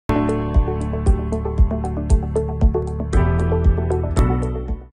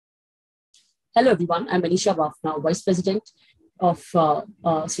Hello, everyone. I'm Anisha Bafna, Vice President of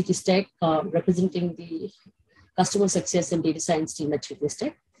CT's Tech, representing the Customer Success and Data Science team at CT's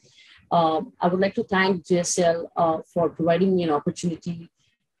Tech. I would like to thank JSL for providing me an opportunity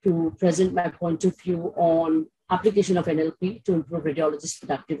to present my point of view on application of NLP to improve radiologist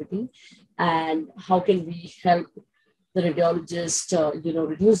productivity and how can we help the radiologist,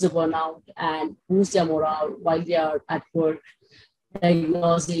 reduce the burnout and boost their morale while they are at work,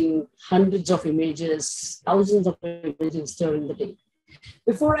 diagnosing hundreds of images, thousands of images during the day.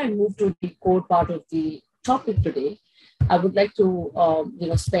 Before I move to the core part of the topic today, I would like to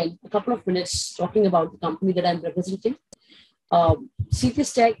spend a couple of minutes talking about the company that I'm representing.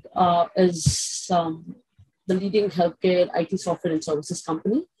 CT's Tech is the leading healthcare IT software and services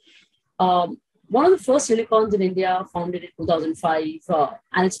company. One of the first unicorns in India, founded in 2005,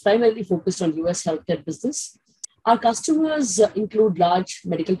 and it's primarily focused on US healthcare business. Our customers include large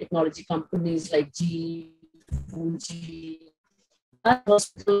medical technology companies like GE, Fuji, and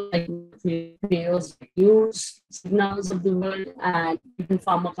hospitals like payers, News, Signals of the world, and even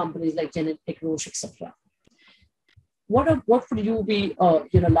pharma companies like Genentech, Roche, etc. What would you be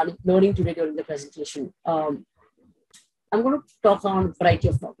learning today during the presentation? I'm going to talk on a variety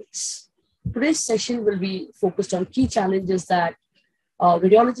of topics. Today's session will be focused on key challenges that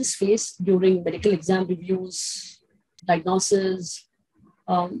radiologists face during medical exam reviews, diagnosis.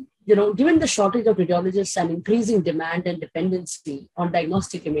 Given the shortage of radiologists and increasing demand and dependency on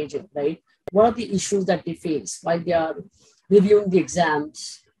diagnostic imaging, right? What are the issues that they face while they are reviewing the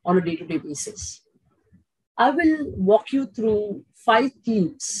exams on a day-to-day basis? I will walk you through 5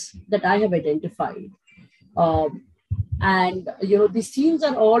 themes that I have identified. These themes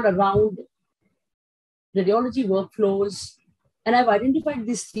are all around radiology workflows. And I've identified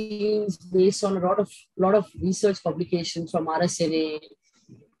these themes based on a lot of research publications from RSNA,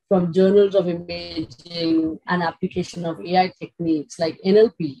 from journals of imaging and application of AI techniques like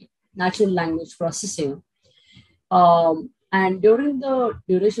NLP, natural language processing. And during the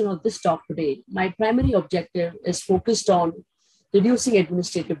duration of this talk today, my primary objective is focused on reducing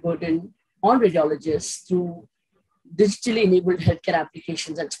administrative burden on radiologists through digitally enabled healthcare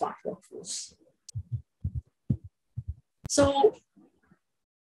applications and smart workflows. So,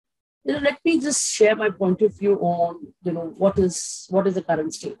 let me just share my point of view on, what is the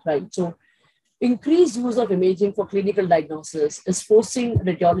current state, right? So, increased use of imaging for clinical diagnosis is forcing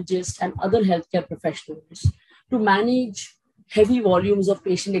radiologists and other healthcare professionals to manage heavy volumes of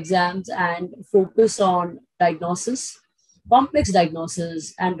patient exams and focus on diagnosis, complex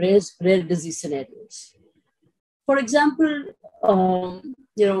diagnosis, and rare disease scenarios. For example,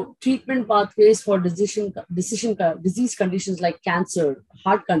 treatment pathways for disease conditions like cancer,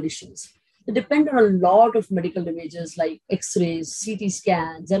 heart conditions, they depend on a lot of medical images like X-rays, CT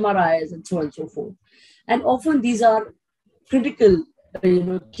scans, MRIs, and so on and so forth. And often these are critical,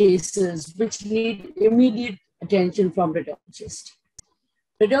 cases which need immediate attention from radiologists.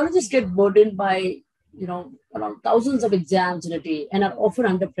 Radiologists get burdened by around thousands of exams in a day and are often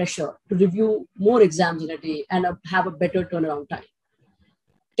under pressure to review more exams in a day and have a better turnaround time.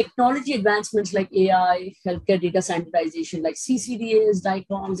 Technology advancements like AI, healthcare data sanitization like CCDAs,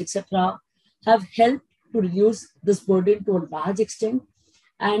 DICOMs, etc., have helped to reduce this burden to a large extent.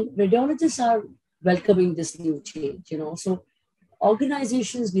 And radiologists are welcoming this new change, So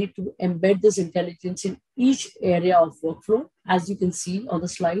organizations need to embed this intelligence in each area of workflow, as you can see on the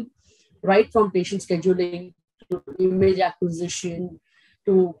slide, right from patient scheduling to image acquisition,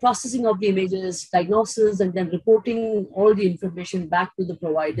 to processing of the images, diagnosis, and then reporting all the information back to the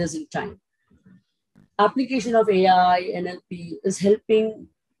providers in time. Application of AI, NLP is helping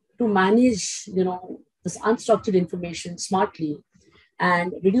to manage, this unstructured information smartly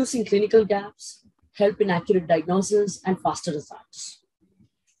and reducing clinical gaps, help in accurate diagnosis and faster results.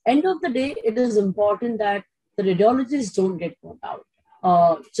 End of the day, it is important that the radiologists don't get burned out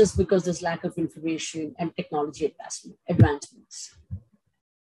just because there's lack of information and technology advancements.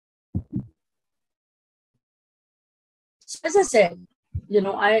 So as I said,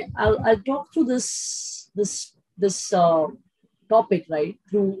 I'll talk through this topic, right,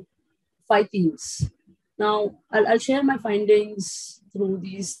 through 5 themes. Now, I'll share my findings through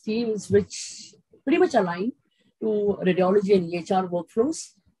these themes, which pretty much align to radiology and EHR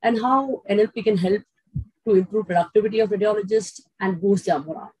workflows and how NLP can help to improve productivity of radiologists and boost their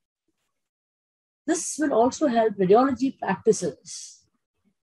morale. This will also help radiology practices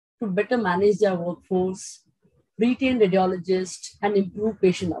to better manage their workforce, retain radiologists, and improve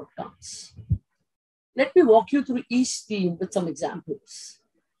patient outcomes. Let me walk you through each theme with some examples.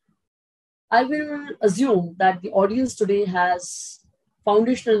 I will assume that the audience today has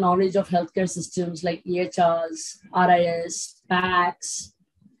foundational knowledge of healthcare systems like EHRs, RIS, PACS,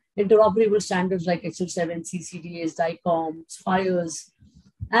 interoperable standards like HL7, CCDAs, DICOMs, FIRES,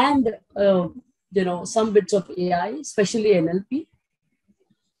 and some bits of AI, especially NLP.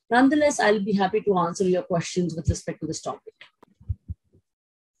 Nonetheless, I'll be happy to answer your questions with respect to this topic.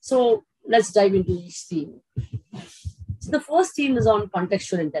 So let's dive into each theme. So the first theme is on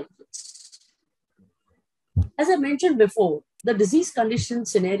contextual intelligence. As I mentioned before, the disease condition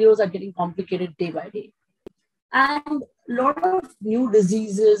scenarios are getting complicated day by day. And a lot of new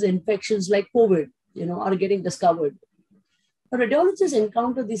diseases, infections like COVID, are getting discovered. The radiologists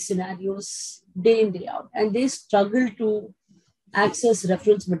encounter these scenarios day in, day out, and they struggle to access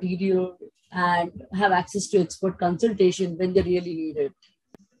reference material and have access to expert consultation when they really need it.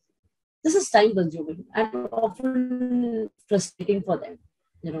 This is time consuming and often frustrating for them,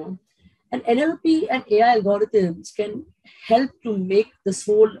 And NLP and AI algorithms can help to make this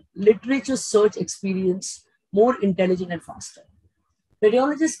whole literature search experience more intelligent and faster.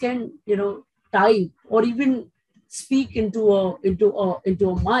 Radiologists can, type or even speak into a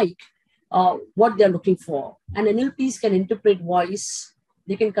mic what they're looking for. And NLPs can interpret voice,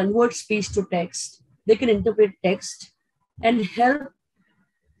 they can convert speech to text, they can interpret text and help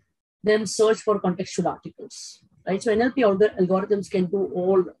them search for contextual articles, right? So NLP algorithms can do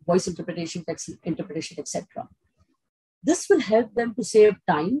all voice interpretation, text interpretation, etc. This will help them to save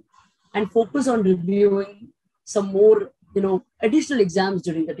time and focus on reviewing some more, additional exams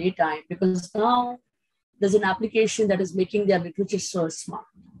during the daytime, because now there's an application that is making their literature search smart.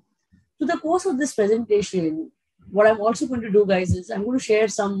 To the course of this presentation, what I'm also going to do, guys, is I'm going to share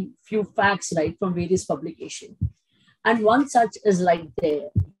some few facts, right, from various publications. And one such is right there.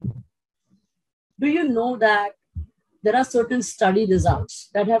 Do you know that there are certain study results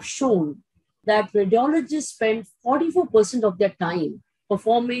that have shown that radiologists spend 44% of their time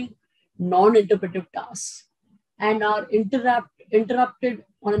performing non-interpretive tasks and are interrupted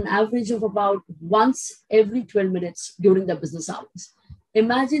on an average of about once every 12 minutes during their business hours?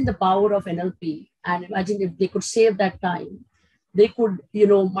 Imagine the power of NLP, and imagine if they could save that time, they could,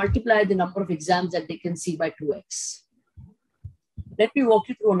 multiply the number of exams that they can see by 2x. Let me walk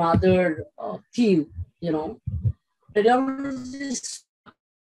you through another theme, Radiologists,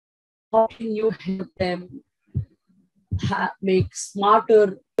 how can you help them make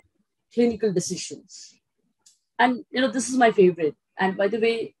smarter clinical decisions? And, this is my favorite. And by the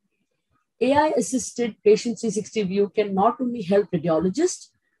way, AI-assisted Patient 360 view can not only help radiologists,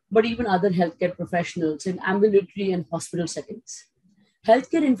 but even other healthcare professionals in ambulatory and hospital settings.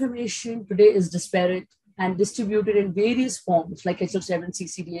 Healthcare information today is disparate and distributed in various forms like HL7,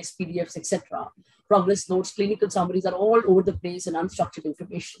 CCDAs, PDFs, etc. Progress notes, clinical summaries are all over the place in unstructured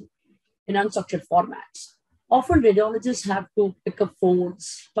information, in unstructured formats. Often radiologists have to pick up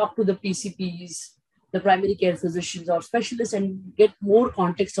phones, talk to the PCPs, the primary care physicians or specialists, and get more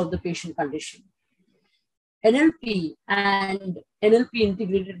context of the patient condition. NLP and NLP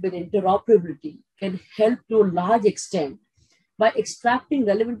integrated with interoperability can help to a large extent by extracting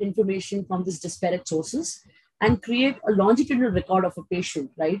relevant information from these disparate sources and create a longitudinal record of a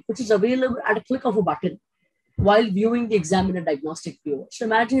patient, right, which is available at a click of a button while viewing the examiner diagnostic viewer. So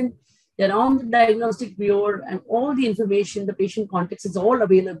imagine they're on the diagnostic viewer and all the information, the patient context is all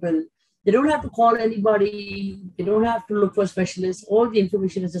available. They don't have to call anybody. They don't have to look for specialists. All the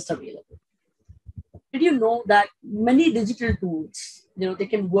information is just available. Did you know that many digital tools, they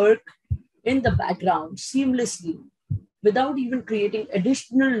can work in the background seamlessly without even creating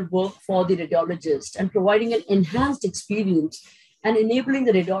additional work for the radiologist and providing an enhanced experience and enabling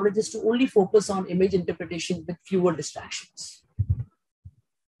the radiologist to only focus on image interpretation with fewer distractions?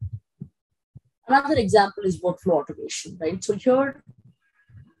 Another example is workflow automation, right? So here,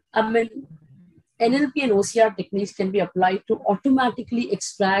 NLP and OCR techniques can be applied to automatically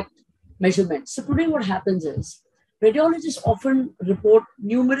extract measurements. So today what happens is radiologists often report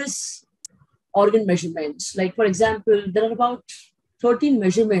numerous organ measurements. Like, for example, there are about 13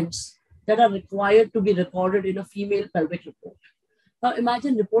 measurements that are required to be recorded in a female pelvic report. Now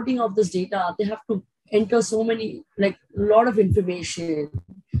imagine reporting of this data, they have to enter so many, like a lot of information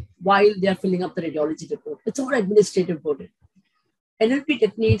while they are filling up the radiology report. It's all administrative burden. NLP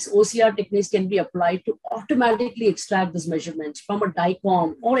techniques, OCR techniques can be applied to automatically extract these measurements from a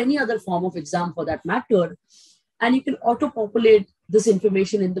DICOM or any other form of exam for that matter. And you can auto-populate this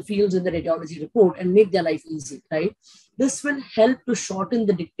information in the fields in the radiology report and make their life easy, right? This will help to shorten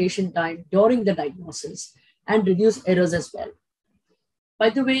the dictation time during the diagnosis and reduce errors as well. By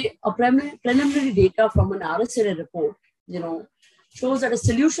the way, a preliminary data from an RSNA report, shows that a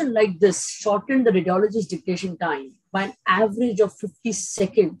solution like this shortened the radiologist dictation time by an average of 50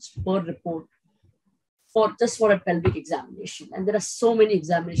 seconds per report for a pelvic examination. And there are so many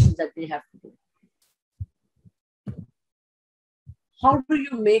examinations that they have to do. How do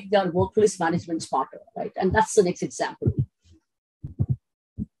you make their workplace management smarter, right? And that's the next example.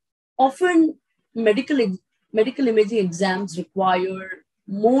 Often, medical imaging exams require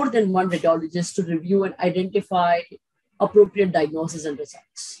more than one radiologist to review and identify appropriate diagnoses and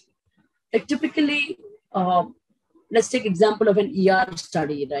results. Like typically, let's take example of an ER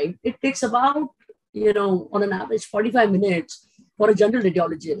study, right? It takes about, on an average 45 minutes for a general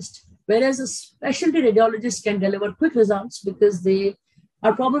radiologist, whereas a specialty radiologist can deliver quick results because they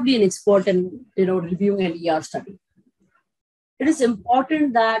are probably an expert in, reviewing an ER study. It is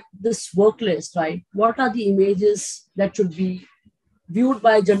important that this work list, right? What are the images that should be viewed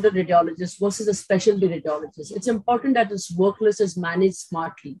by a general radiologist versus a specialty radiologist? It's important that this work list is managed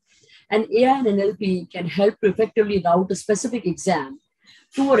smartly. And AI and NLP can help to effectively route a specific exam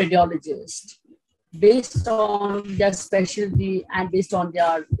to a radiologist based on their specialty and based on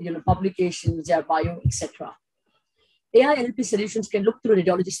their publications, their bio, etc. AI and NLP solutions can look through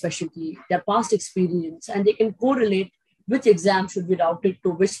radiology specialty, their past experience, and they can correlate which exam should be routed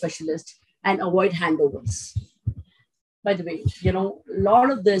to which specialist and avoid handovers. By the way, a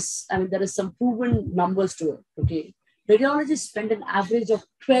lot of this, there is some proven numbers to it, okay? Radiologists spend an average of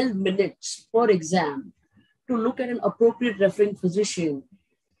 12 minutes per exam to look at an appropriate referring physician,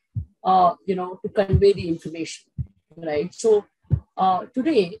 to convey the information, right? So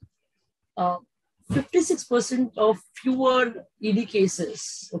today, 56% of fewer ED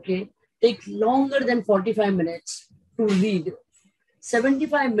cases, okay, take longer than 45 minutes to read.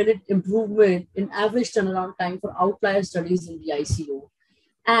 75-minute improvement in average turnaround time for outlier studies in the ICU.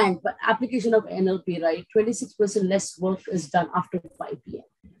 And by application of NLP, right, 26% less work is done after 5 p.m.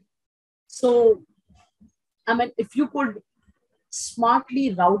 So, if you could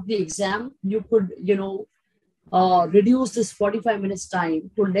smartly route the exam, you could, reduce this 45 minutes time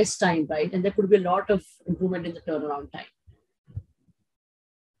to less time, right? And there could be a lot of improvement in the turnaround time.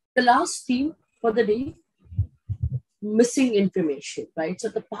 The last theme for the day, missing information, right? So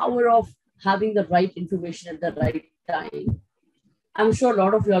the power of having the right information at the right time. I'm sure a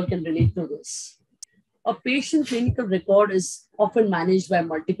lot of you all can relate to this. A patient clinical record is often managed by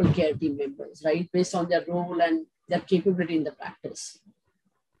multiple care team members, right? Based on their role and their capability in the practice.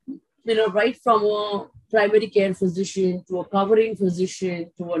 Right from a primary care physician to a covering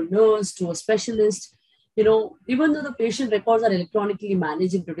physician, to a nurse, to a specialist, even though the patient records are electronically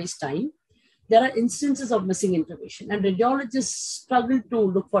managed in today's time, there are instances of missing information and radiologists struggle to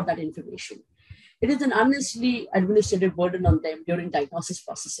look for that information. It is an unnecessary administrative burden on them during diagnosis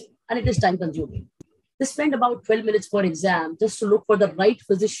processing, and it is time consuming. They spend about 12 minutes per exam just to look for the right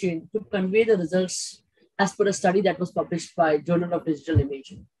physician to convey the results as per a study that was published by Journal of Digital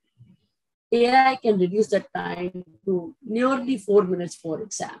Imaging. AI can reduce that time to nearly 4 minutes per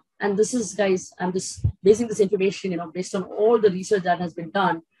exam. And this is, guys, I'm just basing this information, based on all the research that has been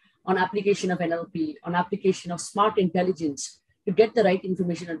done on application of NLP, on application of smart intelligence to get the right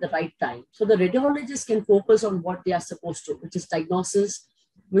information at the right time. So the radiologists can focus on what they are supposed to, which is diagnosis,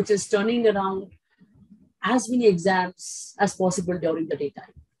 which is turning around as many exams as possible during the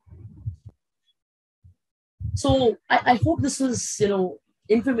daytime. So I hope this was,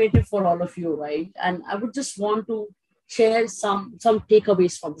 informative for all of you, right? And I would just want to share some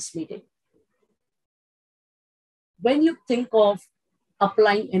takeaways from this meeting. When you think of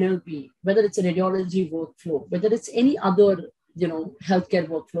applying NLP, whether it's a radiology workflow, whether it's any other, healthcare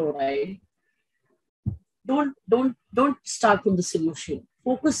workflow, right? Don't start from the solution.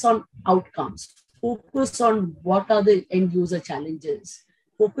 Focus on outcomes. Focus on what are the end user challenges.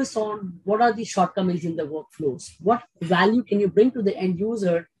 Focus on what are the shortcomings in the workflows. What value can you bring to the end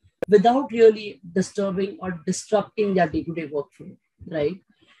user without really disturbing or disrupting their day-to-day workflow, right?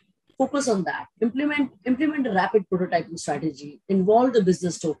 Focus on that. Implement a rapid prototyping strategy. Involve the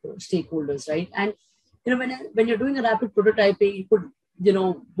business stakeholders, right? And when you're doing a rapid prototyping, you could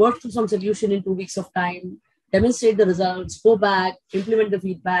work through some solution in 2 weeks of time, demonstrate the results, go back, implement the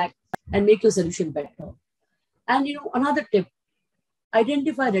feedback, and make your solution better. And another tip: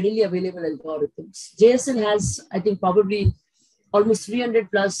 identify readily available algorithms. JSL has, I think, probably almost 300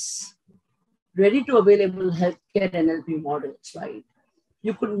 plus ready to available healthcare NLP models, right?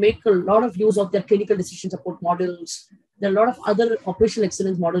 You could make a lot of use of their clinical decision support models. There are a lot of other operational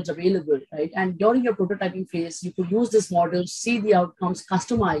excellence models available, right? And during your prototyping phase, you could use these models, see the outcomes,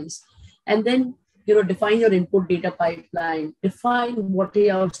 customize, and then define your input data pipeline, define what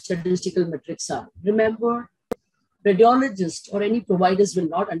your statistical metrics are. Remember, radiologists or any providers will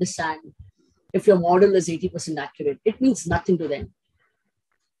not understand if your model is 80% accurate. It means nothing to them.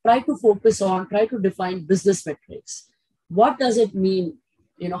 Try to define business metrics. What does it mean?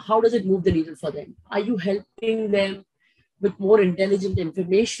 How does it move the needle for them? Are you helping them with more intelligent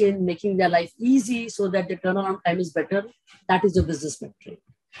information, making their life easy so that the turnaround time is better? That is a business metric.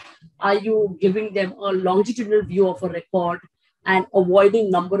 Are you giving them a longitudinal view of a record and avoiding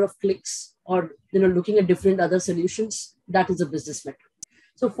number of clicks, or looking at different other solutions? That is a business metric.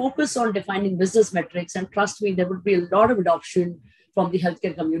 So focus on defining business metrics, and trust me, there will be a lot of adoption from the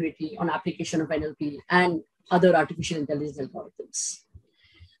healthcare community on application of NLP and other artificial intelligence algorithms.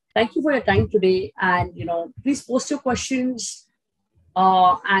 Thank you for your time today, and please post your questions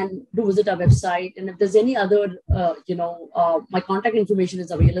and do visit our website. And if there's any other, my contact information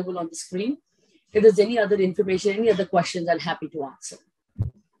is available on the screen. If there's any other information, any other questions, I'm happy to answer.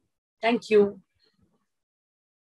 Thank you.